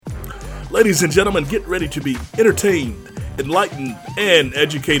Ladies and gentlemen, get ready to be entertained, enlightened, and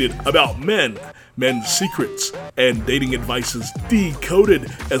educated about men, men's secrets, and dating advices decoded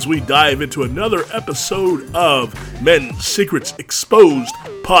as we dive into another episode of Men's Secrets Exposed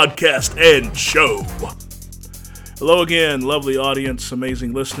podcast and show. Hello again, lovely audience,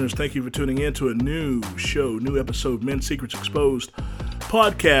 amazing listeners. Thank you for tuning in to a new show, new episode, Men's Secrets Exposed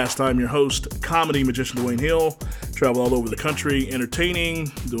podcast. I'm your host, comedy magician Dwayne Hill. Travel all over the country,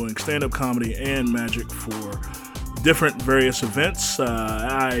 entertaining, doing stand-up comedy and magic for different various events.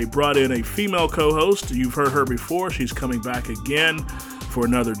 I brought in a female co-host. You've heard her before. She's coming back again for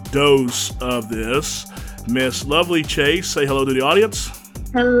another dose of this. Miss Lovely Chase, say hello to the audience.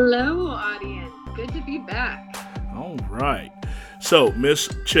 Hello, audience. Good to be back. All right. So, Miss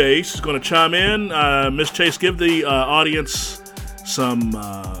Chase is going to chime in. Miss Chase, give the audience some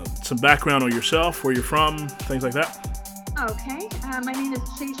background on yourself, where you're from, things like that. Okay. My name is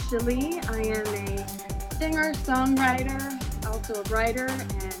Chase Shalee. I am a singer, songwriter, also a writer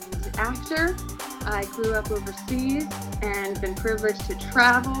and actor. I grew up overseas and been privileged to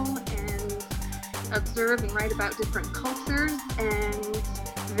travel and observe and write about different cultures, and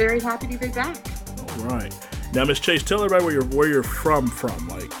very happy to be back. All right. Now, Miss Chase, tell everybody where you're from.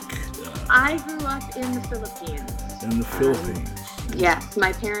 I grew up in the Philippines. In the Philippines. Yes,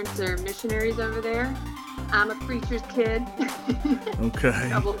 my parents are missionaries over there. I'm a preacher's kid. Okay.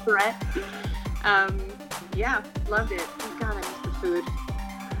 Double threat. Yeah, loved it. God, I miss the food.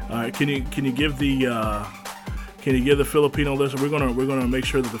 All right, can you give the Filipino listener? We're gonna make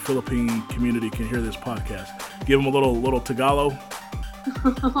sure that the Philippine community can hear this podcast. Give them a little Tagalog.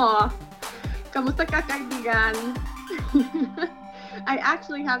 Kamusta ka, kaibigan? I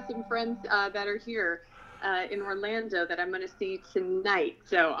actually have some friends that are here in Orlando that I'm going to see tonight,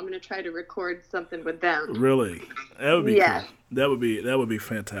 so I'm going to try to record something with them. Really? That would be cool. That would be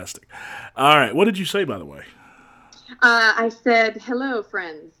fantastic. All right, what did you say, by the way? I said, hello,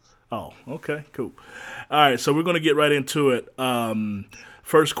 friends. Oh, okay, cool. All right, so we're going to get right into it.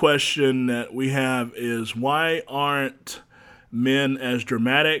 First question that we have is, why aren't men as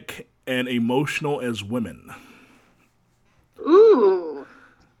dramatic and emotional as women? Ooh.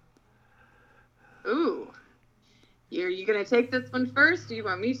 You going to take this one first, or do you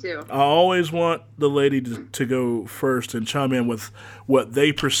want me to? I always want the lady to go first and chime in with what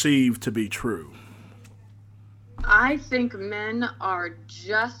they perceive to be true. I think men are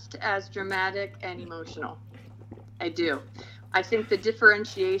just as dramatic and emotional. I do. I think the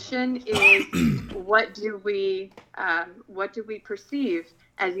differentiation is what do we perceive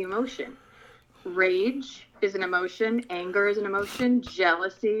as emotion? Rage is an emotion. Anger is an emotion.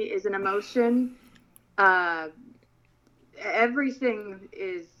 Jealousy is an emotion. Everything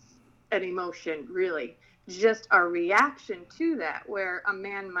is an emotion, really. Just our reaction to that, where a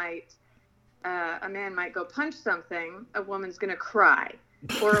man might go punch something, a woman's going to cry,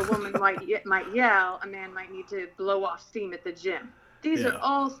 or a woman might yell, a man might need to blow off steam at the gym. These are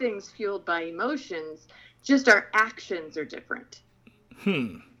all things fueled by emotions. Just our actions are different.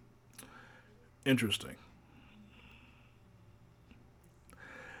 Interesting.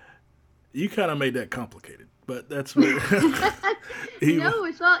 You kind of made that complicated, but that's very No,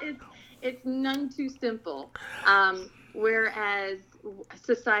 it's none too simple. Whereas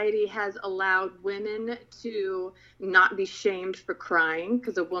society has allowed women to not be shamed for crying,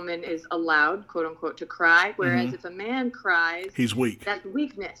 because a woman is allowed, quote unquote, to cry. Whereas if a man cries, he's weak. That's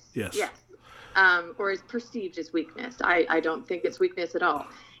weakness. Yes. Or is perceived as weakness. I don't think it's weakness at all.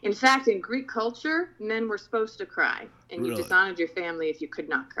 In fact, in Greek culture, men were supposed to cry, and you dishonored your family if you could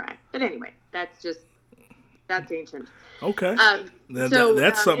not cry. But anyway, that's ancient. Okay.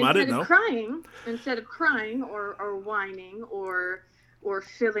 That's something I didn't know. Instead of crying or whining or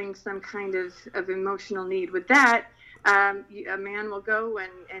feeling some kind of emotional need with that, a man will go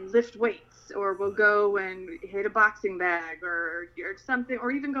and lift weights, or will go and hit a boxing bag or something,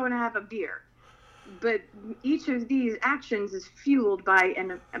 or even go and have a beer. But each of these actions is fueled by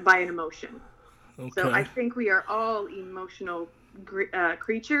an emotion. Okay. So I think we are all emotional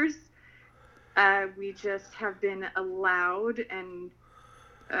creatures. We just have been allowed and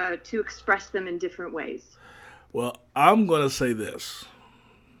to express them in different ways. Well, I'm going to say this.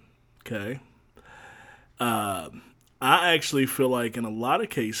 Okay. I actually feel like in a lot of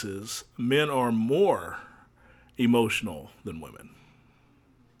cases, men are more emotional than women.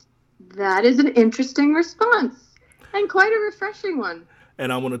 That is an interesting response, and quite a refreshing one.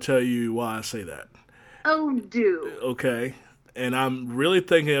 And I want to tell you why I say that. Oh, do. Okay. And I'm really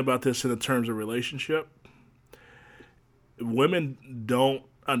thinking about this in the terms of relationship. Women don't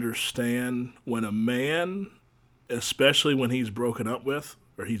understand when a man, especially when he's broken up with,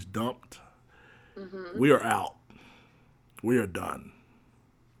 or he's dumped, we are out. We are done.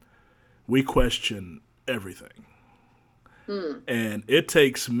 We question everything. And it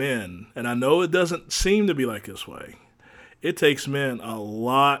takes men, and I know it doesn't seem to be like this way, it takes men a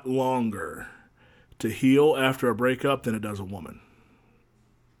lot longer to heal after a breakup than it does a woman.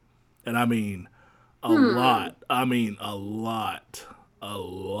 And I mean a lot. I mean a lot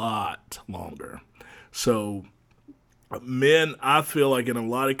longer. So men, I feel like in a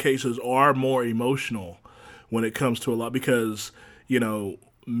lot of cases, are more emotional when it comes to a lot because,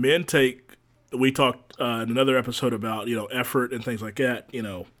 men take, we talked in another episode about, effort and things like that,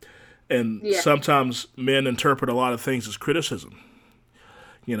 and sometimes men interpret a lot of things as criticism.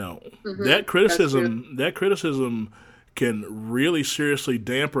 That criticism can really seriously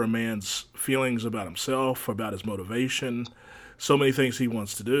damper a man's feelings about himself, about his motivation, so many things he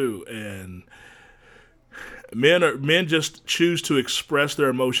wants to do. And men just choose to express their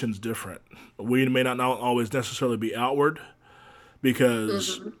emotions different. We may not always necessarily be outward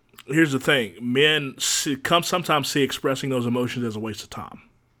because here's the thing. Men sometimes see expressing those emotions as a waste of time,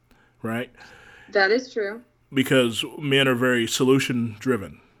 right? That is true. Because men are very solution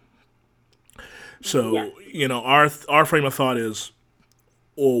driven. So, our frame of thought is,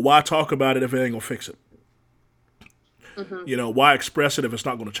 well, why talk about it if it ain't going to fix it? Why express it if it's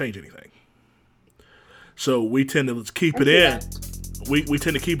not going to change anything? So we tend to keep it in. We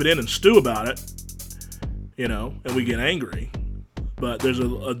tend to keep it in and stew about it, and we get angry. But there's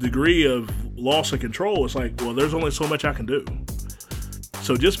a degree of loss of control. It's like, well, there's only so much I can do.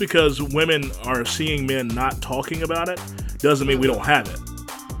 So just because women are seeing men not talking about it doesn't mean we don't have it.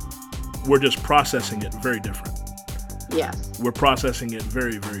 We're just processing it very different. Yes. We're processing it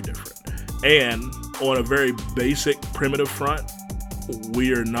very, very different. And on a very basic, primitive front,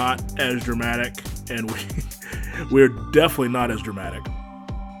 we are not as dramatic, and we're definitely not as dramatic.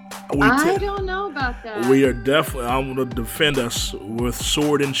 I don't know about that. We are definitely, I'm going to defend us with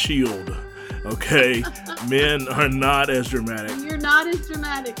sword and shield. Okay, men are not as dramatic. You're not as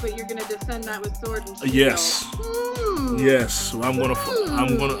dramatic, but you're going to defend that with sword and shield. Yes, yes. I'm gonna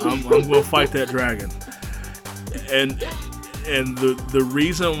fight that dragon. And the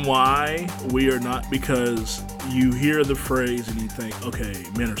reason why we are not, because you hear the phrase and you think, okay,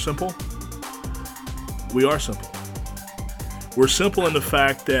 men are simple. We are simple. We're simple in the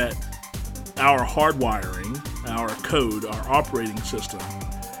fact that our hardwiring, our code, our operating system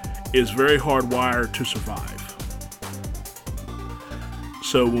is very hardwired to survive.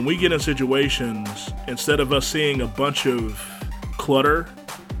 So when we get in situations, instead of us seeing a bunch of clutter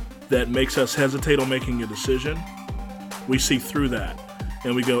that makes us hesitate on making a decision, we see through that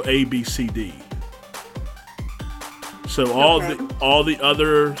and we go A, B, C, D. So all the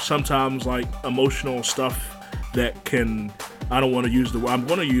other sometimes like emotional stuff that can, I don't want to use the word, I'm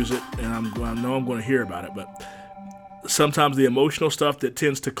going to use it, and I know I'm going to hear about it, but sometimes the emotional stuff that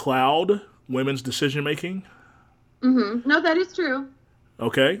tends to cloud women's decision making. No, that is true.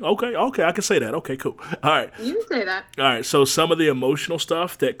 Okay, I can say that. Okay, cool. All right. You can say that. All right, so some of the emotional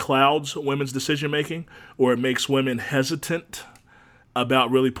stuff that clouds women's decision making, or it makes women hesitant about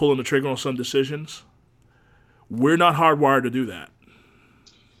really pulling the trigger on some decisions, we're not hardwired to do that.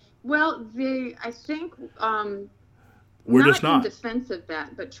 Well, I think we're just not in defense of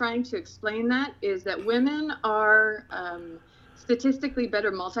that, but trying to explain that is that women are statistically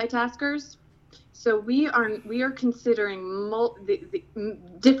better multitaskers. So we are considering the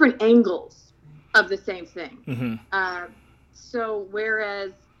different angles of the same thing. So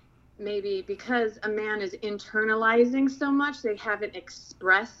whereas maybe because a man is internalizing so much, they haven't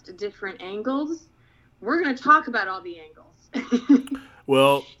expressed different angles. We're going to talk about all the angles.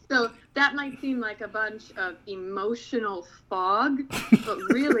 Well, so that might seem like a bunch of emotional fog, but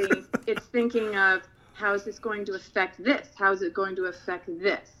really it's thinking of, how is this going to affect this? How is it going to affect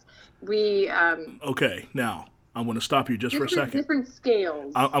this? Okay, now I'm going to stop you just for a second. Different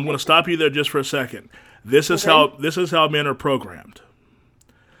scales. I'm going to stop you there just for a second. This is how men are programmed.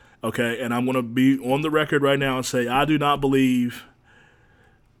 Okay, and I'm going to be on the record right now and say I do not believe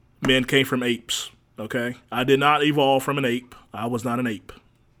men came from apes. Okay, I did not evolve from an ape. I was not an ape.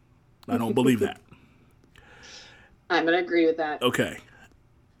 I don't believe that. I'm going to agree with that. Okay,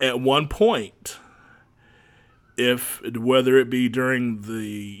 at one point, whether it be during the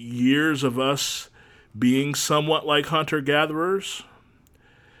years of us being somewhat like hunter-gatherers,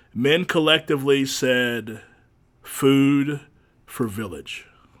 men collectively said, food for village.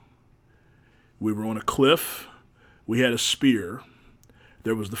 We were on a cliff. We had a spear.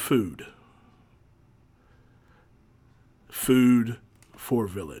 There was the food. Food for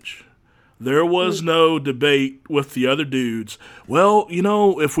village. There was no debate with the other dudes. Well,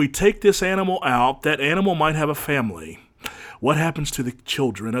 if we take this animal out, that animal might have a family. What happens to the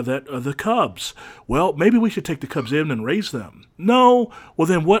children of the cubs? Well, maybe we should take the cubs in and raise them. No. Well,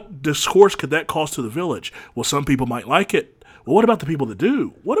 then what discourse could that cause to the village? Well, some people might like it. Well, what about the people that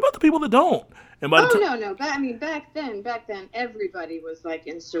do? What about the people that don't? And no. Back then, everybody was like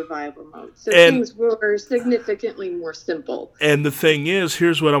in survival mode. So things were significantly more simple. And the thing is,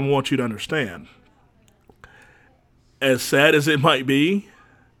 here's what I want you to understand. As sad as it might be,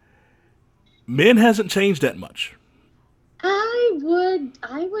 men hasn't changed that much. I would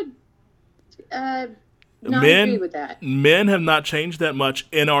not agree with that. Men have not changed that much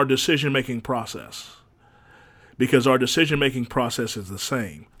in our decision-making process, because our decision-making process is the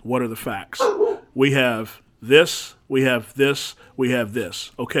same. What are the facts? We have this, we have this, we have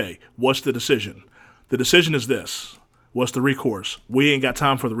this. Okay, what's the decision? The decision is this. What's the recourse? We ain't got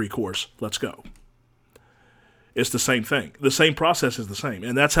time for the recourse. Let's go. It's the same thing. The same process is the same.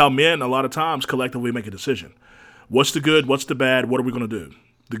 And that's how men, a lot of times, collectively make a decision. What's the good? What's the bad? What are we going to do?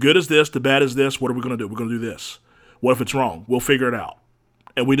 The good is this. The bad is this. What are we going to do? We're going to do this. What if it's wrong? We'll figure it out.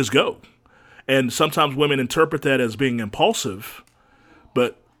 And we just go. And sometimes women interpret that as being impulsive,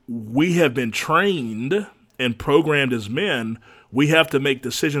 but we have been trained and programmed as men. We have to make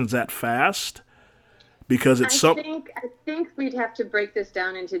decisions that fast because it's I think we'd have to break this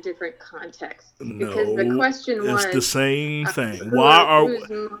down into different contexts, because the question was, it's the same thing. The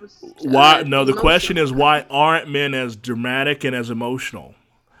question is, why aren't men as dramatic and as emotional?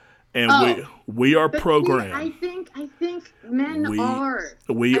 And we are programmed. I think men are.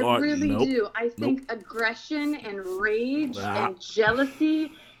 I really do. I think aggression and rage and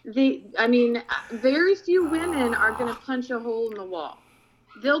jealousy. Very few women are going to punch a hole in the wall.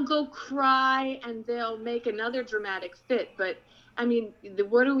 They'll go cry and they'll make another dramatic fit. But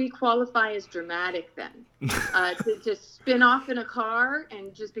what do we qualify as dramatic then? To just spin off in a car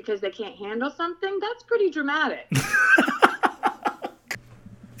and just because they can't handle something? That's pretty dramatic.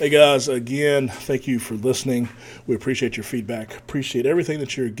 Hey guys, again, thank you for listening. We appreciate your feedback. Appreciate everything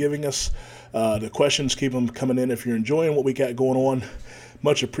that you're giving us. The questions, keep them coming in if you're enjoying what we got going on.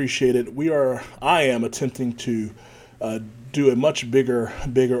 Much appreciated. I am attempting to do a much bigger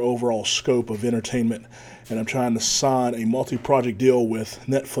overall scope of entertainment, and I'm trying to sign a multi-project deal with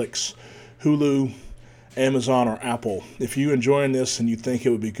Netflix, Hulu, Amazon, or Apple. If you're enjoying this and you think it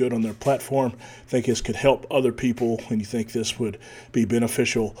would be good on their platform, think this could help other people, and you think this would be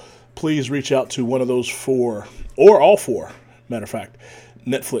beneficial, please reach out to one of those four, or all four, matter of fact,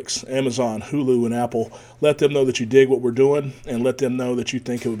 Netflix, Amazon, Hulu, and Apple. Let them know that you dig what we're doing, and let them know that you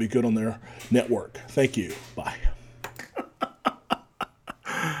think it would be good on their network. Thank you. Bye.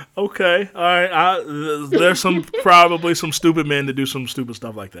 Okay, all right. There's probably some stupid men that do some stupid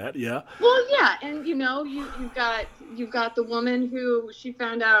stuff like that. Yeah. Well, yeah, and you've got the woman who she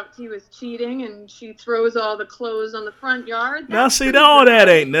found out he was cheating, and she throws all the clothes on the front yard. Now, see, all that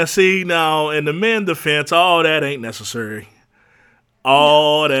ain't. Now, see, now in the men's defense, all that ain't necessary.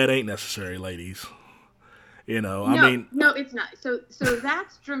 That ain't necessary, ladies. No, it's not. So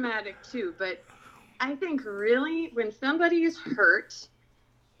that's dramatic too. But I think really when somebody is hurt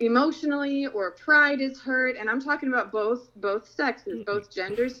emotionally, or pride is hurt, and I'm talking about both sexes, both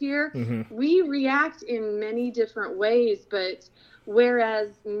genders here, we react in many different ways, but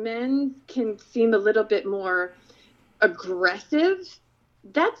whereas men can seem a little bit more aggressive,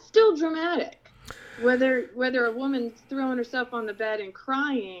 that's still dramatic. Whether a woman's throwing herself on the bed and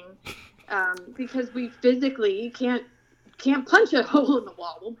crying because we physically can't punch a hole in the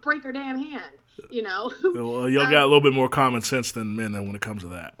wall, we'll break her damn hand. Well, y'all got a little bit more common sense than men when it comes to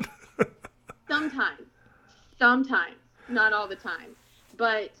that. Sometimes, not all the time.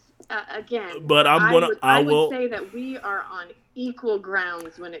 But again, I would say that we are on equal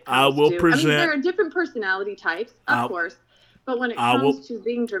grounds when it comes there are different personality types, of course, but when it comes to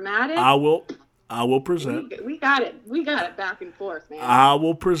being dramatic, I will present. We got it back and forth, man. I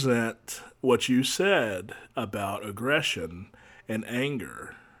will present what you said about aggression and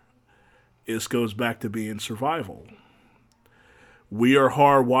anger. This goes back to being survival. We are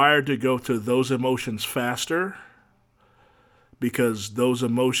hardwired to go to those emotions faster because those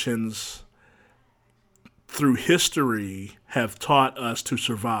emotions, through history, have taught us to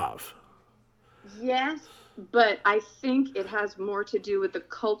survive. Yes, but I think it has more to do with the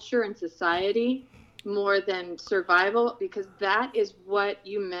culture and society more than survival, because that is what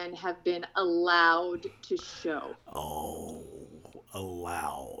you men have been allowed to show. Oh,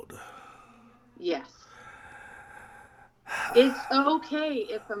 allowed. Yes. It's okay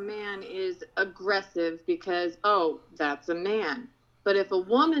if a man is aggressive because, that's a man. But if a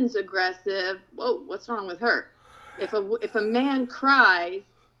woman's aggressive, whoa, what's wrong with her? If a man cries,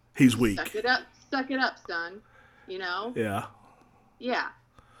 he's weak. Suck it up, son. You know? Yeah. Yeah.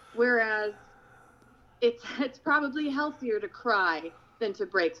 Whereas it's probably healthier to cry than to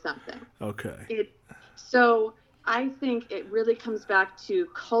break something. Okay. So I think it really comes back to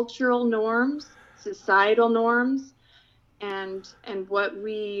cultural norms, societal norms, and what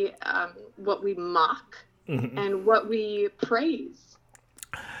we mock and what we praise.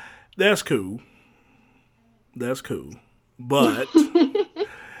 That's cool. But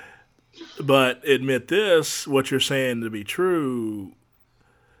but admit this, what you're saying to be true,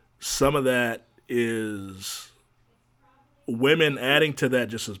 some of that is women adding to that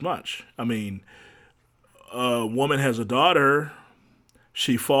just as much. I mean, a woman has a daughter,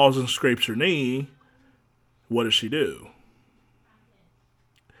 she falls and scrapes her knee, what does she do?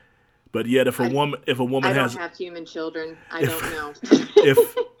 But yet, if a woman I has, don't have human children. I don't know.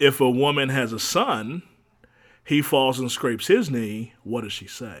 if a woman has a son, he falls and scrapes his knee, what does she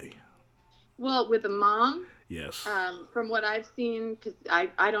say? Well, with a mom, yes. From what I've seen, because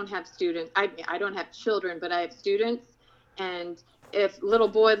I don't have students, I don't have children, but I have students, and if little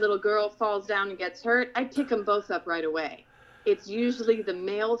boy, little girl falls down and gets hurt, I pick them both up right away. It's usually the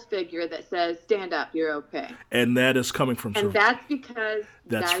male figure that says, stand up, you're okay. And that is coming from... And that's because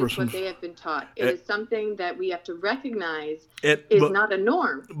that is what they have been taught. It is something that we have to recognize is not a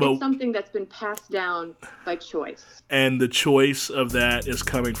norm. It's something that's been passed down by choice. And the choice of that is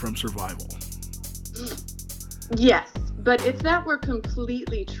coming from survival. Yes, but if that were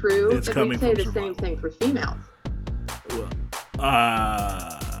completely true, then we'd say the same thing for females. Well,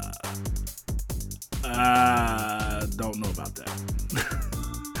 don't know about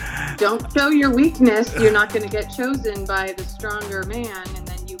that. Don't show your weakness. You're not going to get chosen by the stronger man, and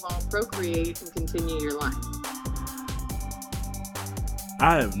then you won't procreate and continue your line.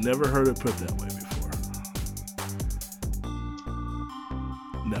 I have never heard it put that way before.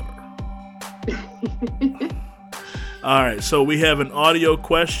 Never. All right, so we have an audio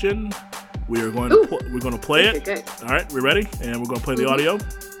question. We are going to play it. Okay. All right, we ready? And we're going to play the audio.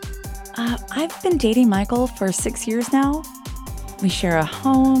 I've been dating Michael for 6 years now. We share a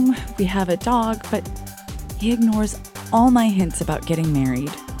home, we have a dog, but he ignores all my hints about getting married.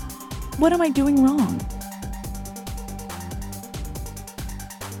 What am I doing wrong?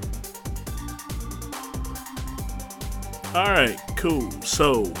 All right, cool.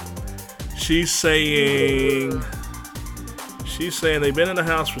 So she's saying they've been in the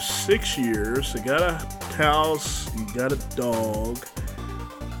house for 6 years. They got a house, got a dog,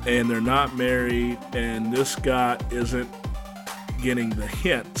 and they're not married, and this guy isn't getting the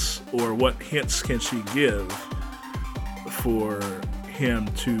hints, or what hints can she give for him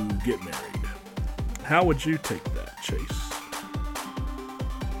to get married? How would you take that, Chase?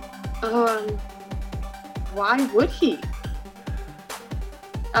 Why would he?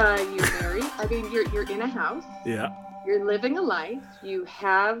 You're married. I mean, you're in a house. Yeah. You're living a life. You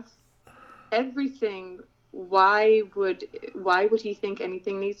have everything. Why would he think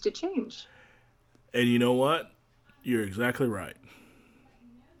anything needs to change? And you know what? You're exactly right.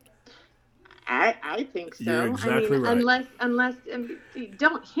 I think so. You're exactly right. Unless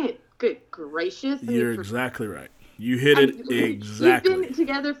don't hint. Good gracious. You're exactly right. You hit it exactly. You've been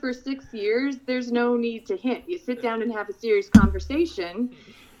together for 6 years. There's no need to hint. You sit down and have a serious conversation.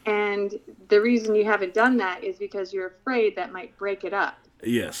 And the reason you haven't done that is because you're afraid that might break it up.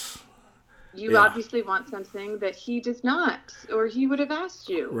 Yes. You obviously want something that he does not, or he would have asked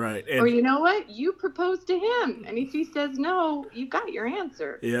you. Right. Or you know what? You propose to him. And if he says no, you got your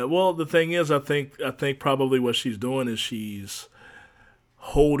answer. Yeah, well, the thing is, I think probably what she's doing is she's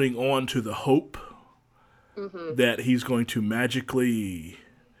holding on to the hope that he's going to magically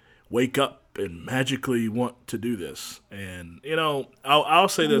wake up and magically want to do this. And you know, I'll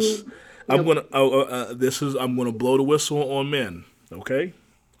say this: I'm gonna blow the whistle on men. Okay,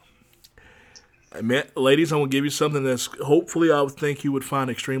 ladies, I'm gonna give you something that's hopefully I would think you would find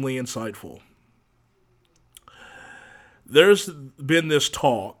extremely insightful. There's been this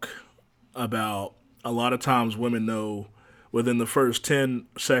talk about a lot of times women know within the first 10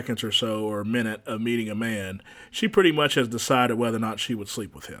 seconds or so or a minute of meeting a man, she pretty much has decided whether or not she would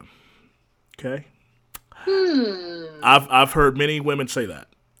sleep with him. Okay? I've heard many women say that.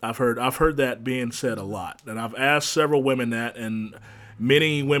 I've heard that being said a lot. And I've asked several women that, and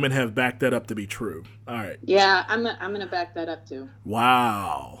many women have backed that up to be true. All right. Yeah, I'm going to back that up too.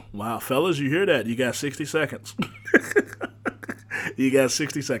 Wow. Fellas, you hear that? You got 60 seconds. You got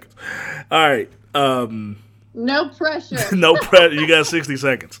 60 seconds. All right. No pressure. No pressure. You got 60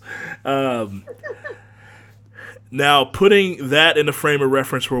 seconds. Now, putting that in the frame of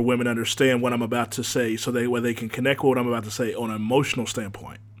reference where women understand what I'm about to say, so where they can connect with what I'm about to say on an emotional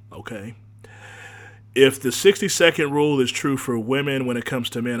standpoint, okay? If the 60-second rule is true for women when it comes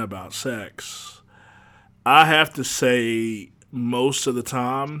to men about sex, I have to say most of the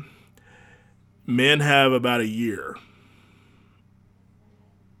time, men have about a year.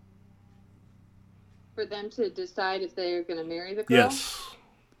 For them to decide if they're going to marry the girl? Yes.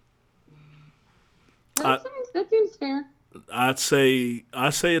 That seems fair. I say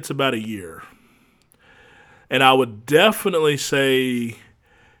it's about a year. And I would definitely say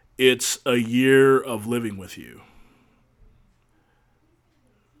it's a year of living with you.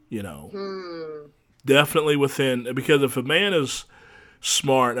 You know. Definitely within, because if a man is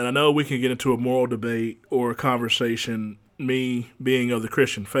smart, and I know we can get into a moral debate or a conversation, me being of the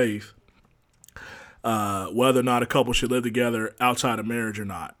Christian faith, whether or not a couple should live together outside of marriage or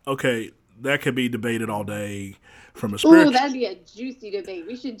not. Okay, that could be debated all day from a spiritual. Ooh, that'd be a juicy debate.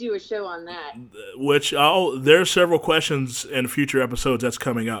 We should do a show on that. Which there's several questions in future episodes that's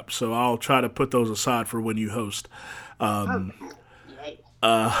coming up, so I'll try to put those aside for when you host.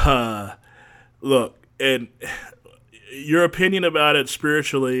 Look, and your opinion about it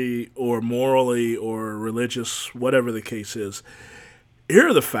spiritually or morally or religious, whatever the case is, here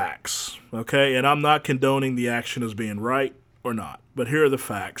are the facts, okay? And I'm not condoning the action as being right or not, but here are the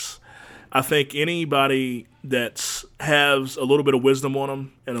facts. I think anybody that has a little bit of wisdom on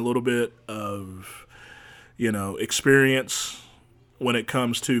them and a little bit of, experience when it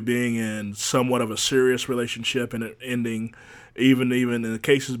comes to being in somewhat of a serious relationship and it ending, even in the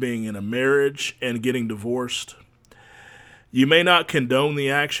cases being in a marriage and getting divorced, you may not condone the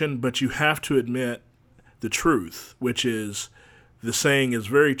action, but you have to admit the truth, which is the saying is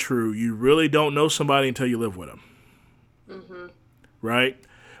very true. You really don't know somebody until you live with them. Mm-hmm. Right?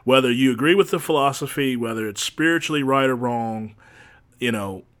 Whether you agree with the philosophy, whether it's spiritually right or wrong,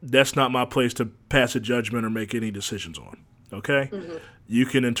 that's not my place to pass a judgment or make any decisions on. Okay? Mm-hmm. You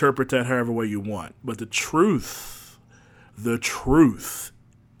can interpret that however way you want. But the truth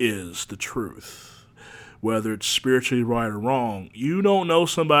is the truth. Whether it's spiritually right or wrong, you don't know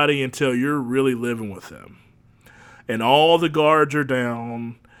somebody until you're really living with them. And all the guards are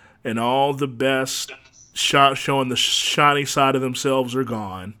down, and all the best showing the shiny side of themselves are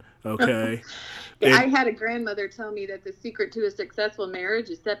gone, okay? Yeah, I had a grandmother tell me that the secret to a successful marriage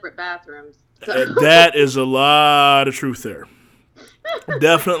is separate bathrooms. So. And that is a lot of truth there.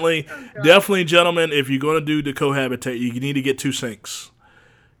 Definitely, gentlemen, if you're going to do the cohabitate, you need to get 2 sinks.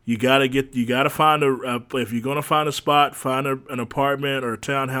 You gotta find if you're gonna find a spot, find an apartment or a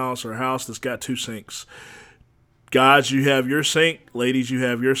townhouse or a house that's got 2 sinks. Guys, you have your sink. Ladies, you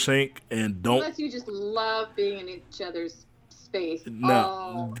have your sink, and don't. Unless you just love being in each other's space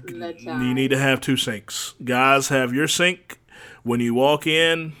all the time. You need to have 2 sinks. Guys, have your sink. When you walk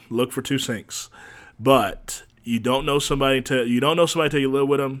in, look for 2 sinks. But you don't know somebody till you live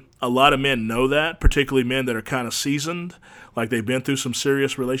with them. A lot of men know that, particularly men that are kind of seasoned, like they've been through some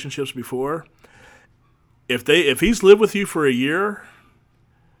serious relationships before. If he's lived with you for a year,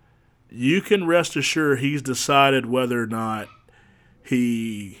 you can rest assured he's decided whether or not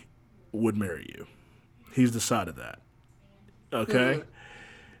he would marry you. He's decided that. Okay?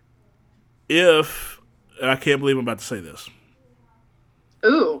 Mm-hmm. I can't believe I'm about to say this.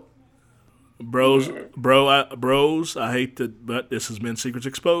 Ooh. Bros, I hate that, but this is Men's Secrets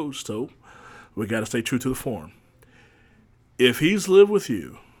Exposed, so we got to stay true to the form. If he's lived with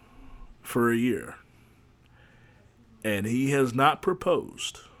you for a year and he has not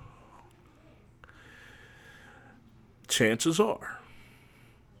proposed, chances are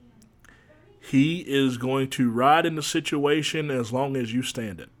he is going to ride in the situation as long as you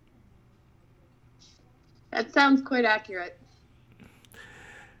stand it. That sounds quite accurate.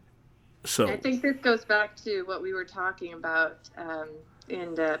 So I think this goes back to what we were talking about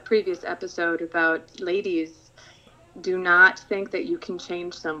in the previous episode about ladies. Do not think that you can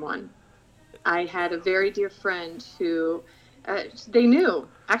change someone. I had a very dear friend who they knew,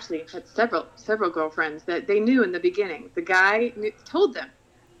 actually had several girlfriends that they knew in the beginning. The guy told them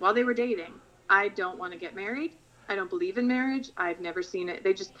while they were dating, I don't want to get married. I don't believe in marriage. I've never seen it.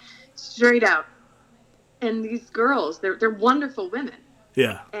 They just straight out. And these girls, they're wonderful women.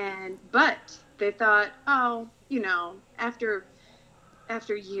 Yeah. But they thought, after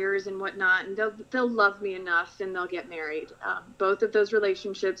years and whatnot, and they'll love me enough and they'll get married. Both of those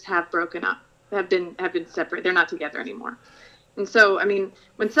relationships have broken up, have been separate. They're not together anymore. And so, I mean,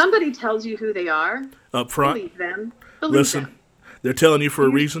 when somebody tells you who they are, up front, believe them. Listen, they're telling you for a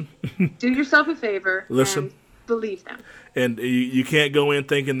reason. Do yourself a favor. Listen, and believe them. And you can't go in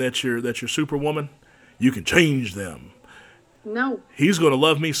thinking that you're Superwoman. you can change them. No. He's going to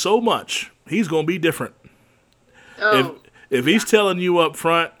love me so much. He's going to be different. Oh. If he's telling you up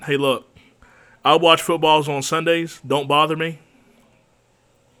front, hey, look, I watch footballs on Sundays. Don't bother me.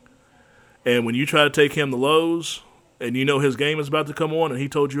 And when you try to take him to Lowe's and you know his game is about to come on and he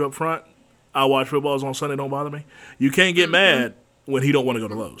told you up front, I watch footballs on Sunday, don't bother me. You can't get mad when he don't want to go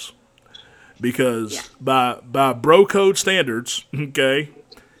to Lowe's. Because by bro code standards, okay,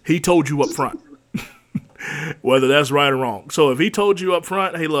 he told you up front. Whether that's right or wrong. So if he told you up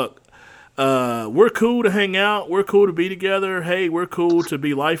front, hey, look, we're cool to hang out. We're cool to be together. Hey, we're cool to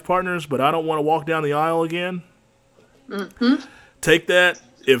be life partners, but I don't want to walk down the aisle again. Take that.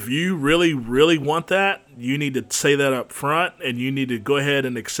 If you really, really want that, you need to say that up front, and you need to go ahead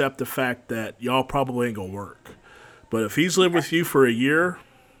and accept the fact that y'all probably ain't going to work. But if he's lived with you for a year,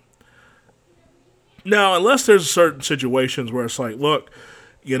 now, unless there's certain situations where it's like, look,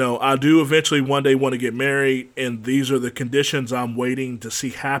 you know, I do eventually one day want to get married, and these are the conditions I'm waiting to see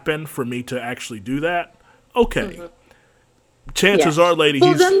happen for me to actually do that. Okay. Chances are, lady,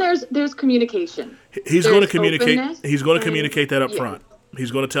 well, then there's communication. He's going to communicate. He's going to communicate that up front. He's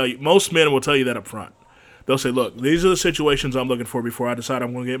going to tell you. Most men will tell you that up front. They'll say, look, these are the situations I'm looking for before I decide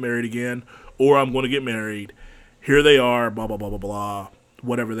I'm going to get married again, or I'm going to get married. Here they are, blah, blah, blah, blah, blah,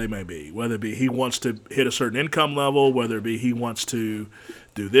 whatever they may be. Whether it be he wants to hit a certain income level, whether it be he wants to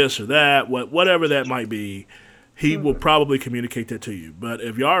do this or that, whatever that might be, he will probably communicate that to you. But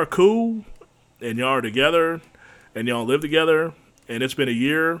if y'all are cool and y'all are together and y'all live together and it's been a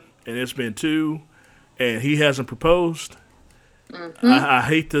year and it's been 2 and he hasn't proposed, I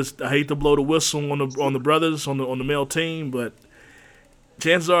hate to blow the whistle on the brothers on the male team, but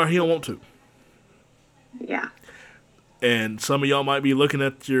chances are he don't want to. Yeah. And some of y'all might be looking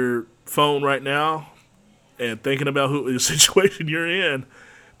at your phone right now and thinking about the situation you're in,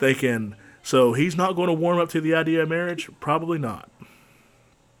 thinking, so he's not going to warm up to the idea of marriage? Probably not.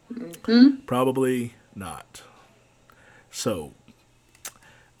 Probably not. So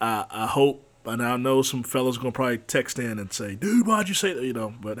I hope, and I know some fellas are going to probably text in and say, dude, why'd you say that? You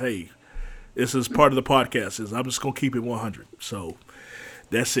know, but hey, this is part of the podcast. I'm just going to keep it 100. So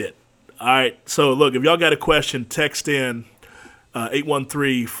that's it. All right. So look, if y'all got a question, text in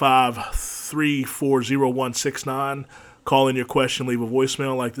 813-534-0169. Call in your question, leave a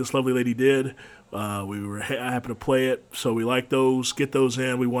voicemail like this lovely lady did. We were happy to play it, so we like those. Get those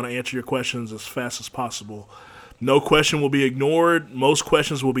in. We want to answer your questions as fast as possible. No question will be ignored. Most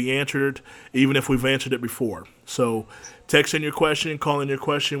questions will be answered, even if we've answered it before. So text in your question, call in your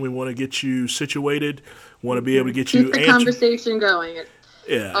question. We want to get you situated. Want to be able to get you answered. Keep the conversation going.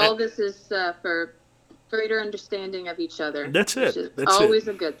 Yeah. All this is for greater understanding of each other. That's it. That's always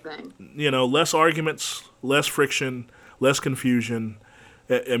a good thing. You know, less arguments, less friction, less confusion.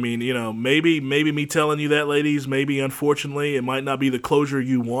 I mean, you know, maybe me telling you that, ladies, maybe unfortunately it might not be the closure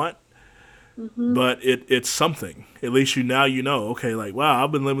you want, but it's something. At least you know, okay, like, wow,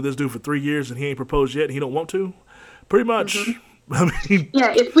 I've been living with this dude for 3 years and he ain't proposed yet and he don't want to. Pretty much. I mean,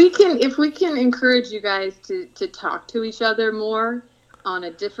 yeah, if we can encourage you guys to talk to each other more on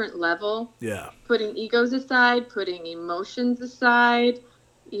a different level. Yeah. Putting egos aside, putting emotions aside,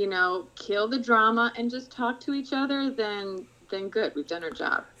 you know, kill the drama and just talk to each other, then good. We've done our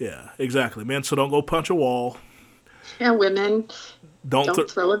job. Yeah, exactly, man. So don't go punch a wall. And women, don't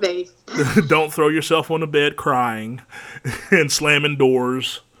throw a vase. Don't throw yourself on the bed crying and slamming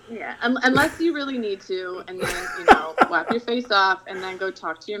doors. Yeah, unless you really need to, and then, you know, wipe your face off and then go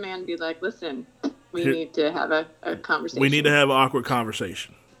talk to your man and be like, listen, we need to have a conversation. We need to have an awkward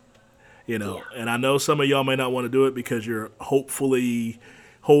conversation. You know, and I know some of y'all may not want to do it because you're hopefully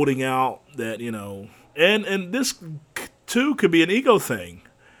holding out that, you know, and this too could be an ego thing,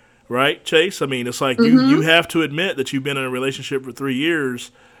 right, Chase? I mean, it's like you have to admit that you've been in a relationship for 3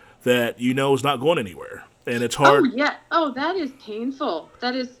 years that you know is not going anywhere. And it's hard. Oh, yeah. Oh, that is painful.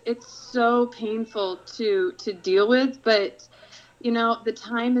 It's so painful to deal with, but you know, the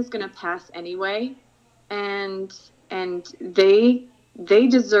time is going to pass anyway, and they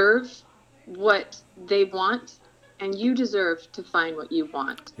deserve what they want, and you deserve to find what you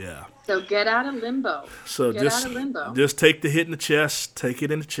want. Yeah. So get out of limbo. Just take the hit in the chest, take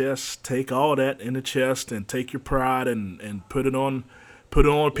it in the chest, take all that in the chest, and take your pride and put it on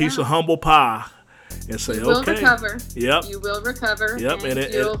a piece of humble pie. And say, you will okay. recover. Yep. You will recover. Yep.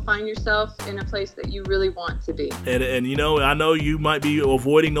 And you'll find yourself in a place that you really want to be. And you know, I know you might be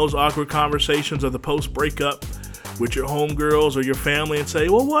avoiding those awkward conversations of the post-breakup with your homegirls or your family and say,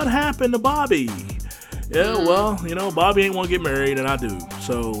 well, what happened to Bobby? Yeah, well, you know, Bobby ain't want to get married and I do.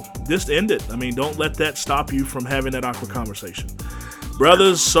 So just end it. I mean, don't let that stop you from having that awkward conversation.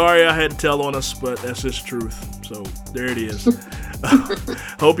 Brothers, sorry I had to tell on us, but that's just truth. So there it is.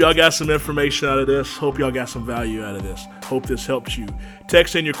 Hope y'all got some information out of this. Hope y'all got some value out of this. Hope this helps you.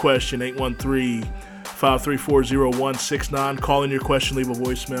 Text in your question, 813-534-0169. Call in your question, leave a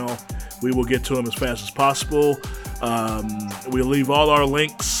voicemail. We will get to them as fast as possible. We'll leave all our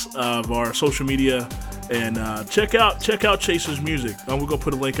links of our social media. And check out Chaser's music. We're gonna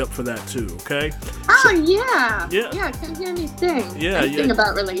put a link up for that too. Okay. Oh yeah. Come hear me sing. I sing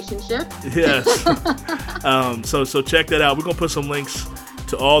about relationships. Yes. So check that out. We're gonna put some links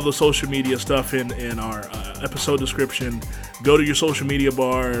to all the social media stuff in our episode description. Go to your social media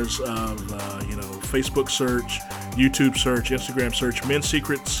bars of Facebook search, YouTube search, Instagram search, Men's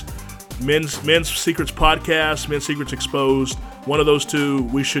Secrets Podcast, Men's Secrets Exposed. One of those two,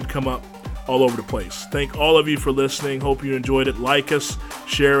 we should come up all over the place. Thank all of you for listening. Hope you enjoyed it. Like us,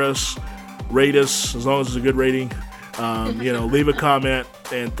 share us, rate us, as long as it's a good rating. Leave a comment,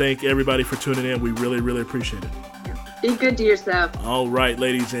 and thank everybody for tuning in. We really, really appreciate it. Be good to yourself. All right,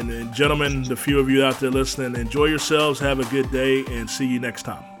 ladies and gentlemen, the few of you out there listening, enjoy yourselves. Have a good day, and see you next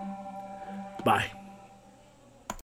time. Bye.